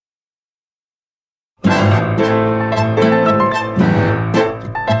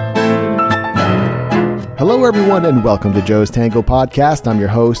Hello, everyone, and welcome to Joe's Tango Podcast. I'm your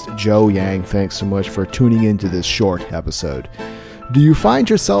host, Joe Yang. Thanks so much for tuning into this short episode. Do you find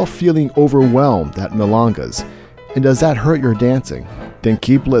yourself feeling overwhelmed at milongas? And does that hurt your dancing? Then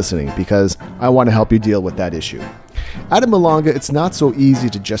keep listening because I want to help you deal with that issue. At a milonga, it's not so easy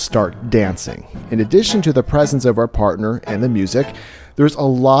to just start dancing. In addition to the presence of our partner and the music, there's a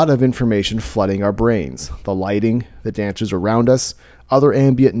lot of information flooding our brains. The lighting, the dancers around us, other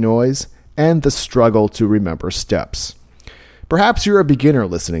ambient noise, and the struggle to remember steps. Perhaps you're a beginner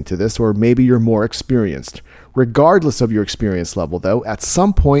listening to this, or maybe you're more experienced. Regardless of your experience level, though, at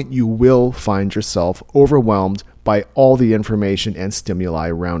some point you will find yourself overwhelmed by all the information and stimuli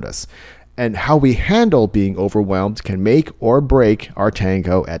around us. And how we handle being overwhelmed can make or break our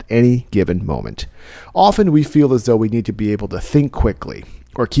tango at any given moment. Often we feel as though we need to be able to think quickly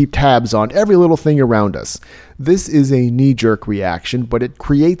or keep tabs on every little thing around us. This is a knee-jerk reaction, but it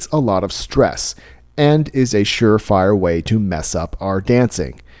creates a lot of stress and is a surefire way to mess up our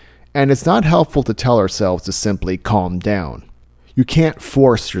dancing. And it's not helpful to tell ourselves to simply calm down. You can't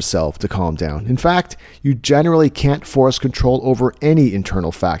force yourself to calm down. In fact, you generally can't force control over any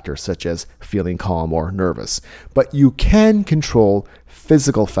internal factor, such as feeling calm or nervous. But you can control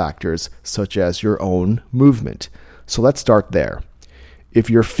physical factors, such as your own movement. So let's start there. If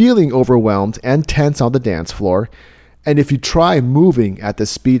you're feeling overwhelmed and tense on the dance floor, and if you try moving at the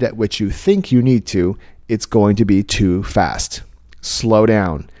speed at which you think you need to, it's going to be too fast. Slow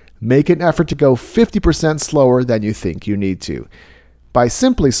down. Make an effort to go 50% slower than you think you need to. By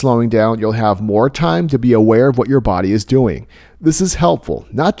simply slowing down, you'll have more time to be aware of what your body is doing. This is helpful,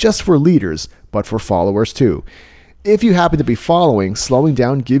 not just for leaders, but for followers too. If you happen to be following, slowing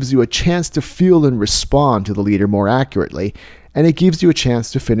down gives you a chance to feel and respond to the leader more accurately, and it gives you a chance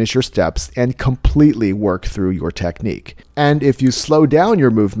to finish your steps and completely work through your technique. And if you slow down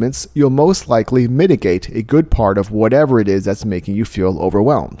your movements, you'll most likely mitigate a good part of whatever it is that's making you feel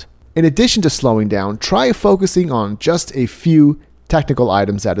overwhelmed. In addition to slowing down, try focusing on just a few technical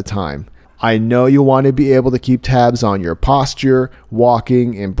items at a time. I know you want to be able to keep tabs on your posture,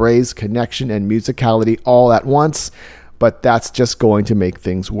 walking, embrace, connection, and musicality all at once, but that's just going to make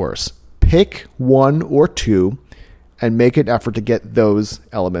things worse. Pick one or two and make an effort to get those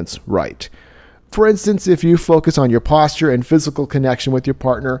elements right. For instance, if you focus on your posture and physical connection with your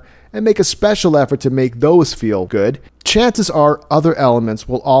partner and make a special effort to make those feel good, chances are other elements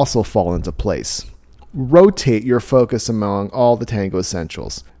will also fall into place. Rotate your focus among all the tango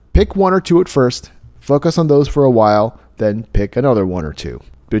essentials. Pick one or two at first, focus on those for a while, then pick another one or two.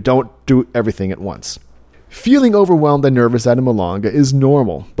 But don't do everything at once. Feeling overwhelmed and nervous at a milonga is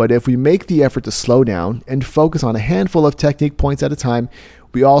normal, but if we make the effort to slow down and focus on a handful of technique points at a time,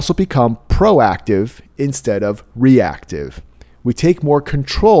 we also become proactive instead of reactive. We take more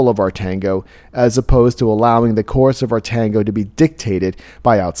control of our tango as opposed to allowing the course of our tango to be dictated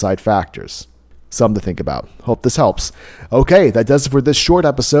by outside factors. Something to think about. Hope this helps. Okay, that does it for this short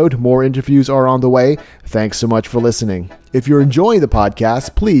episode. More interviews are on the way. Thanks so much for listening. If you're enjoying the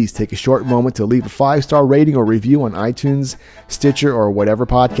podcast, please take a short moment to leave a 5-star rating or review on iTunes, Stitcher, or whatever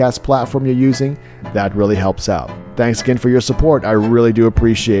podcast platform you're using. That really helps out. Thanks again for your support. I really do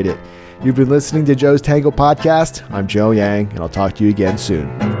appreciate it. You've been listening to Joe's Tango Podcast. I'm Joe Yang, and I'll talk to you again soon.